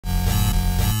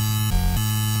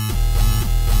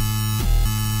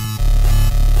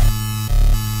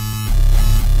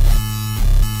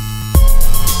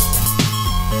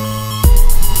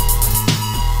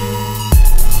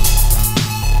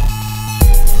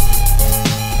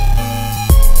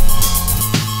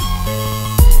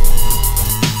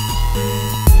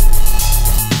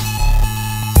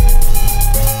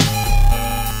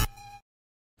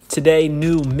Today,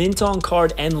 new mint on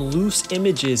card and loose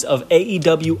images of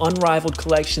AEW Unrivaled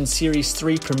Collection Series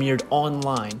 3 premiered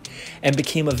online and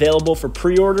became available for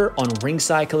pre-order on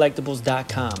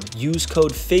ringsidecollectibles.com. Use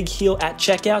code FIGHEEL at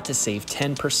checkout to save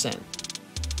 10%.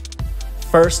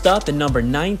 First up, at number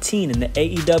 19 in the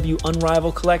AEW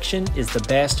Unrivaled Collection is the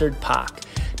Bastard Pac.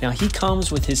 Now, he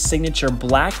comes with his signature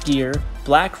black gear,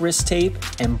 black wrist tape,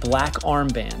 and black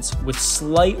armbands with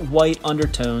slight white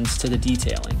undertones to the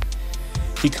detailing.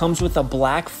 He comes with a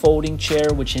black folding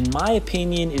chair, which in my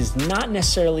opinion is not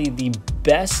necessarily the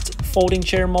best folding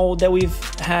chair mold that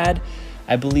we've had.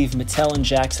 I believe Mattel and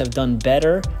Jax have done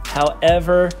better.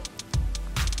 However,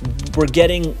 we're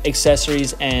getting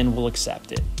accessories and we'll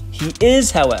accept it. He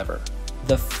is, however,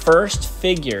 the first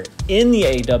figure in the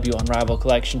AEW Unrivaled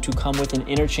Collection to come with an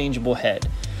interchangeable head.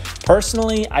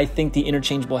 Personally, I think the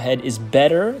interchangeable head is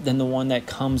better than the one that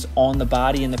comes on the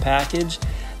body in the package.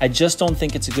 I just don't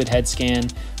think it's a good head scan,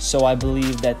 so I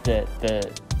believe that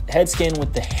the head scan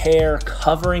with the hair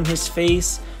covering his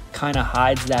face kind of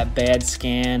hides that bad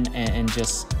scan and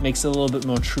just makes it a little bit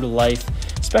more true to life,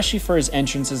 especially for his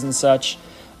entrances and such.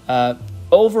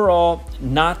 Overall,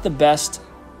 not the best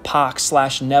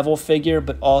Pac/Neville figure,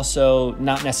 but also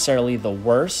not necessarily the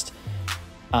worst.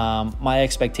 My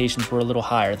expectations were a little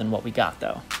higher than what we got,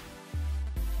 though.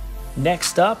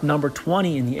 Next up, number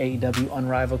 20 in the AEW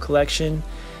Unrivaled Collection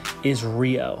is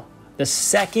Rio, the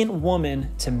second woman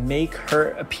to make her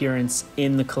appearance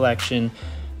in the collection.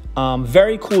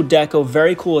 Very cool deco,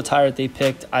 very cool attire that they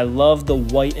picked. I love the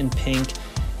white and pink.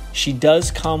 She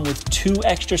does come with 2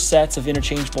 extra sets of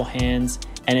interchangeable hands,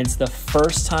 and it's the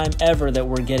first time ever that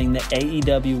we're getting the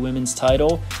AEW Women's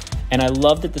title. And I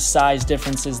love that the size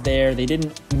difference is there. They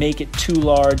didn't make it too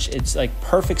large. It's like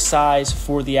perfect size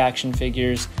for the action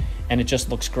figures, and it just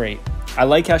looks great. I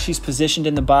like how she's positioned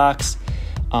in the box.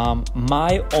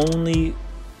 My only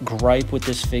gripe with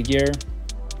this figure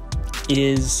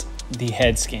is the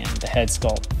head scan, the head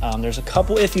sculpt. There's a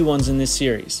couple iffy ones in this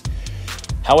series.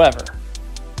 However,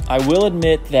 I will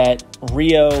admit that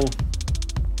Rio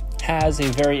has a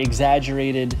very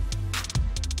exaggerated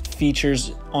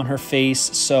features on her face,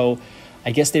 so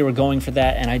I guess they were going for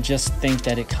that, and I just think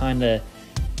that it kind of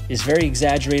is very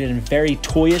exaggerated and very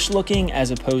toyish looking as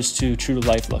opposed to true to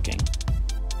life looking.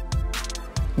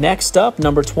 Next up,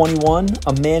 number 21,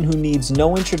 a man who needs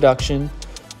no introduction,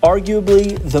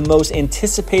 arguably the most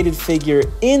anticipated figure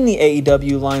in the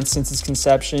AEW line since its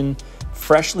conception,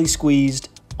 freshly squeezed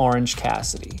Orange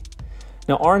Cassidy.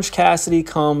 Now, Orange Cassidy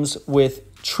comes with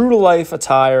true-to-life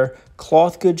attire,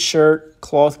 cloth goods shirt,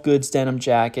 cloth goods denim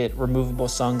jacket, removable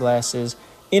sunglasses,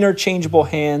 interchangeable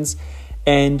hands,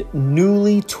 and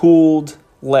newly tooled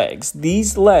legs.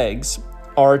 These legs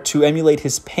are to emulate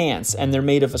his pants, and they're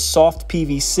made of a soft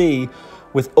PVC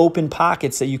with open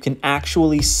pockets that you can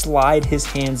actually slide his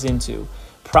hands into.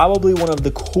 Probably one of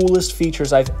the coolest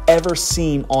features I've ever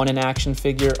seen on an action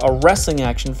figure, a wrestling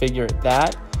action figure at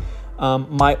that.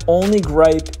 My only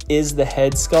gripe is the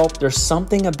head sculpt. There's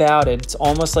something about it. It's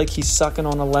almost like he's sucking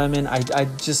on a lemon.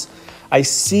 I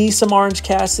see some Orange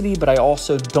Cassidy, but I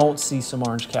also don't see some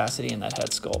Orange Cassidy in that head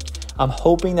sculpt. I'm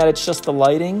hoping that it's just the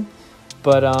lighting,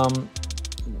 but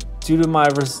due to my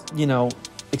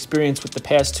experience with the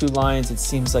past 2 lines, it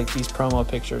seems like these promo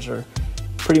pictures are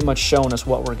pretty much showing us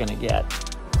what we're going to get.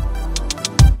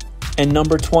 And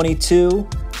number 22,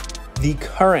 the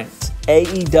current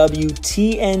AEW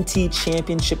TNT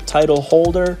Championship title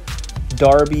holder,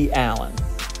 Darby Allin.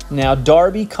 Now,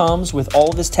 Darby comes with all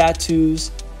of his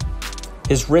tattoos,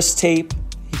 his wrist tape.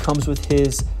 He comes with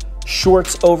his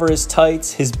shorts over his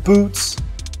tights, his boots,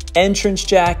 entrance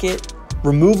jacket,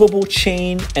 removable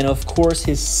chain, and of course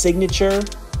his signature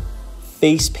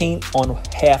face paint on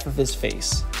half of his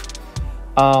face.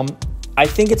 I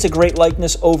think it's a great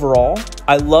likeness overall.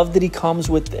 I love that he comes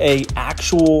with a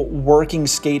actual working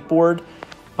skateboard.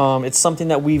 It's something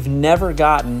that we've never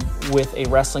gotten with a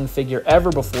wrestling figure ever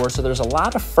before, so there's a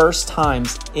lot of first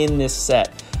times in this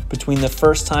set, between the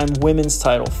first time women's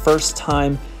title, first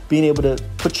time being able to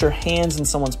put your hands in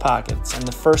someone's pockets, and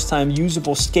the first time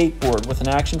usable skateboard with an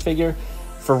action figure.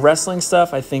 For wrestling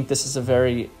stuff, I think this is a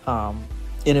very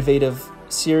innovative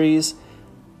series.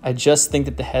 I just think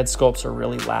that the head sculpts are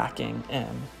really lacking,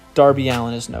 and Darby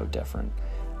Allin is no different.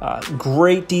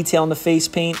 Great detail in the face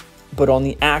paint, but on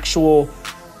the actual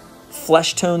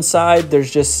flesh tone side,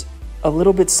 there's just a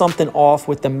little bit something off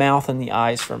with the mouth and the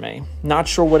eyes for me. Not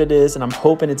sure what it is, and I'm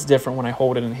hoping it's different when I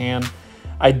hold it in hand.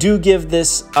 I do give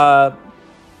this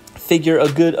figure a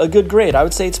good grade. I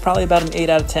would say it's probably about an 8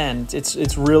 out of 10.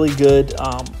 It's really good,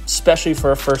 especially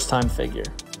for a first-time figure.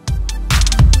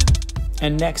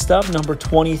 And next up, number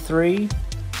 23,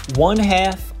 one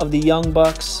half of the Young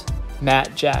Bucks,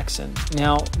 Matt Jackson.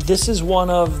 Now, this is one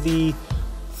of the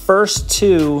first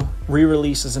two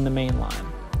re-releases in the main line.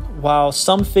 While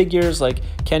some figures like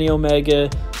Kenny Omega,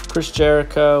 Chris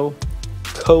Jericho,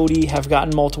 Cody have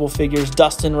gotten multiple figures,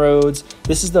 Dustin Rhodes,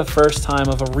 this is the first time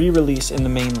of a re-release in the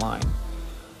main line.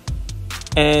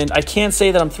 And I can't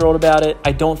say that I'm thrilled about it.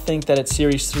 I don't think that at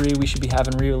Series 3 we should be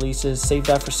having re-releases. Save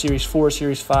that for Series 4,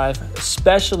 Series 5,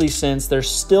 especially since there's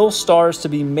still stars to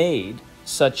be made,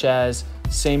 such as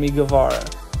Sammy Guevara,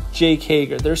 Jake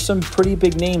Hager. There's some pretty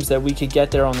big names that we could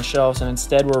get there on the shelves, and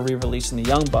instead we're re-releasing the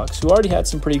Young Bucks, who already had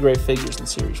some pretty great figures in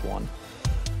Series 1.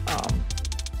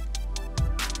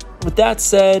 With that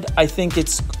said, I think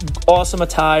it's awesome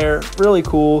attire, really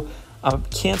cool.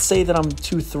 Can't say that I'm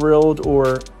too thrilled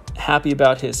or happy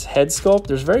about his head sculpt.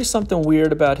 There's very something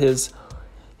weird about his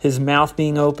mouth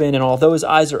being open, and although his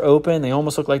eyes are open, they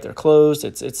almost look like they're closed.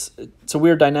 It's a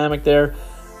weird dynamic there.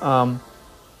 I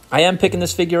am picking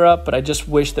this figure up, but I just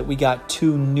wish that we got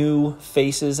two new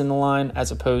faces in the line as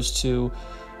opposed to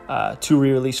two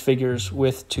re-release figures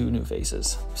with two new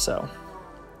faces. So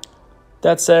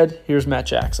that said, here's Matt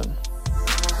Jackson.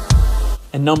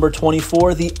 And number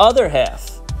 24, the other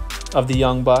half of the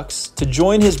Young Bucks, to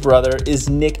join his brother, is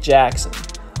Nick Jackson.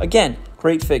 Again,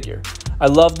 great figure. I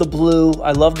love the blue.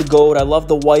 I love the gold. I love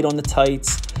the white on the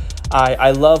tights.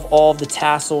 I love all of the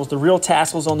tassels, the real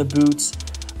tassels on the boots.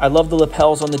 I love the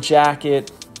lapels on the jacket.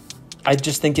 I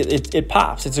just think it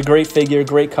pops. It's a great figure,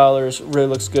 great colors, really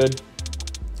looks good.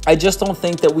 I just don't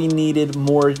think that we needed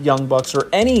more Young Bucks or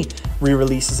any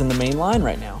re-releases in the main line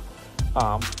right now.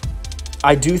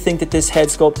 I do think that this head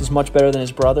sculpt is much better than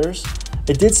his brother's.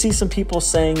 I did see some people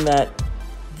saying that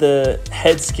the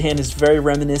head scan is very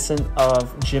reminiscent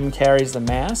of Jim Carrey's The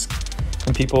Mask,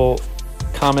 and people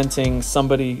commenting,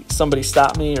 somebody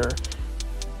stop me, or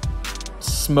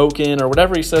smoking, or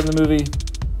whatever he said in the movie.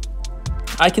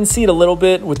 I can see it a little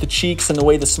bit with the cheeks and the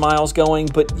way the smile's going,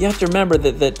 but you have to remember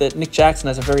that Nick Jackson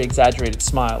has a very exaggerated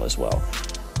smile as well.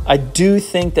 I do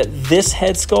think that this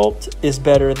head sculpt is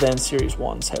better than Series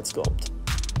 1's head sculpt,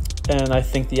 and I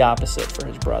think the opposite for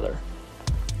his brother.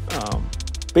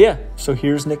 But yeah, so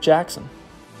here's Nick Jackson.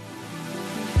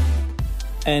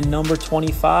 And number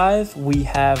 25, we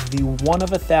have the 1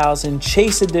 of 1,000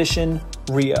 Chase Edition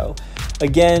Rio.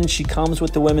 Again, she comes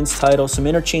with the women's title, some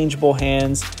interchangeable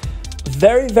hands.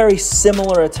 Very, very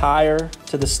similar attire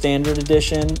to the standard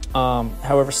edition,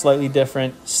 however slightly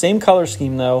different. Same color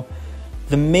scheme though.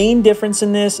 The main difference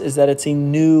in this is that it's a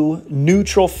new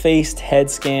neutral-faced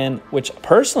head scan, which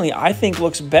personally I think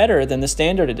looks better than the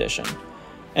standard edition.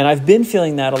 And I've been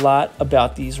feeling that a lot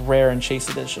about these rare and Chase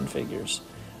Edition figures.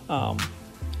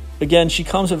 Again, she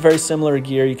comes with very similar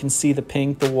gear. You can see the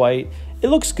pink, the white. It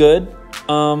looks good.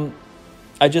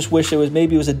 I just wish it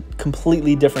was a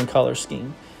completely different color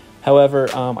scheme. However,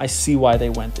 I see why they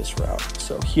went this route.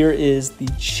 So here is the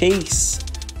Chase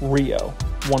Rio,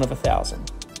 1 of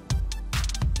 1,000.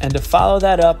 And to follow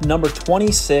that up, number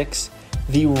 26,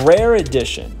 the rare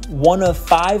edition, 1 of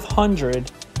 500,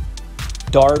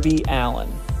 Darby Allin.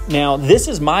 Now, this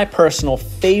is my personal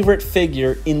favorite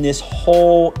figure in this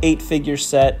whole 8-figure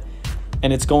set,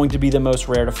 and it's going to be the most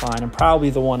rare to find, and probably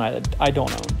the one I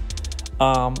don't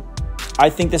own. I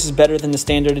think this is better than the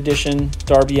standard edition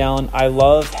Darby Allin. I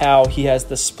love how he has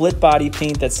the split body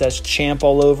paint that says champ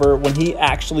all over. When he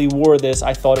actually wore this,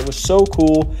 I thought it was so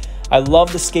cool. I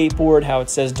love the skateboard, how it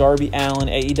says Darby Allin,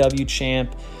 AEW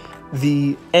champ.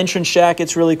 The entrance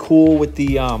jacket's really cool with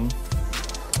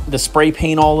the spray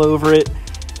paint all over it.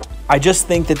 I just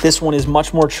think that this one is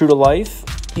much more true to life.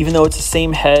 Even though it's the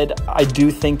same head, I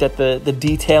do think that the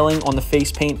detailing on the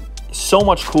face paint is so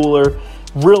much cooler,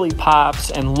 really pops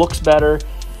and looks better.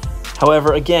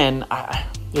 However, again,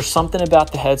 there's something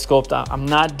about the head sculpt I'm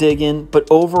not digging, but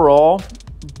overall,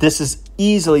 this is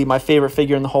easily my favorite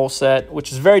figure in the whole set,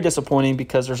 which is very disappointing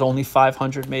because there's only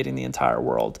 500 made in the entire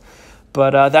world.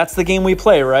 But that's the game we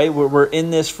play, right? We're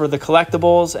in this for the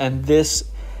collectibles, and this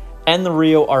and the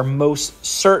Rio are most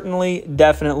certainly,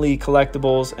 definitely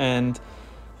collectibles. And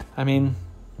I mean,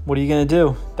 what are you going to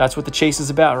do? That's what the chase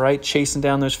is about, right? Chasing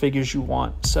down those figures you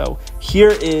want. So here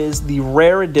is the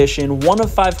rare edition, 1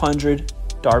 of 500,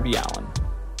 Darby Allin.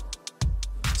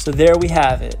 So there we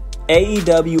have it.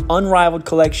 AEW Unrivaled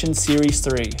Collection Series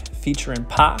 3, featuring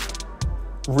Pac,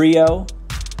 Rio,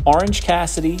 Orange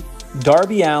Cassidy,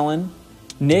 Darby Allin,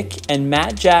 Nick and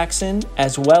Matt Jackson,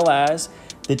 as well as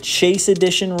the Chase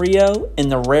Edition Rio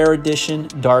and the Rare Edition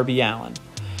Darby Allin.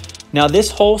 Now,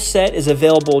 this whole set is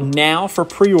available now for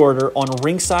pre-order on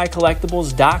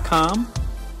ringsidecollectibles.com.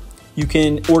 You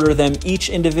can order them each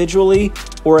individually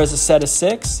or as a set of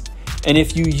 6. And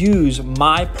if you use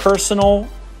my personal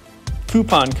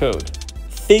coupon code,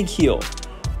 FIGHEAL,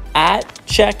 at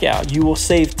checkout, you will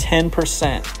save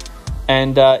 10%.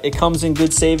 And it comes in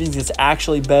good savings. It's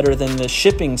actually better than the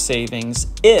shipping savings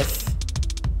if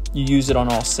you use it on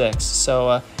all 6.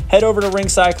 So head over to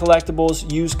Ringside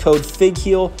Collectibles, use code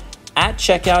FIGHEAL at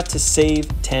checkout to save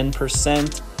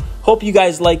 10%. Hope you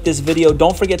guys like this video.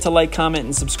 Don't forget to like, comment,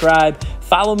 and subscribe.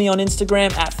 Follow me on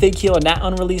Instagram at FigHeal and at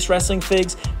Unreleased Wrestling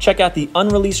Figs. Check out the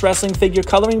Unreleased Wrestling Figure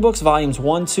Coloring Books, volumes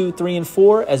 1, 2, 3, and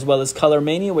 4, as well as Color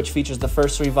Mania, which features the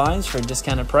first 3 volumes for a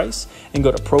discounted price. And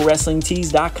go to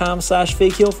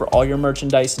ProWrestlingTees.com/FigHeal for all your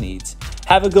merchandise needs.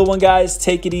 Have a good one, guys.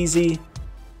 Take it easy.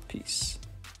 Peace.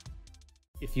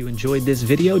 If you enjoyed this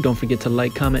video, don't forget to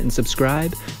like, comment, and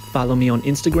subscribe. Follow me on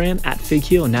Instagram at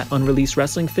FigHeal and at Unreleased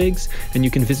Wrestling Figs. And you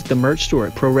can visit the merch store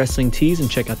at Pro Wrestling Tees and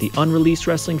check out the Unreleased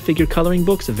Wrestling Figure Coloring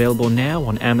Books available now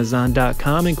on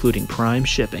Amazon.com, including Prime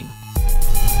shipping.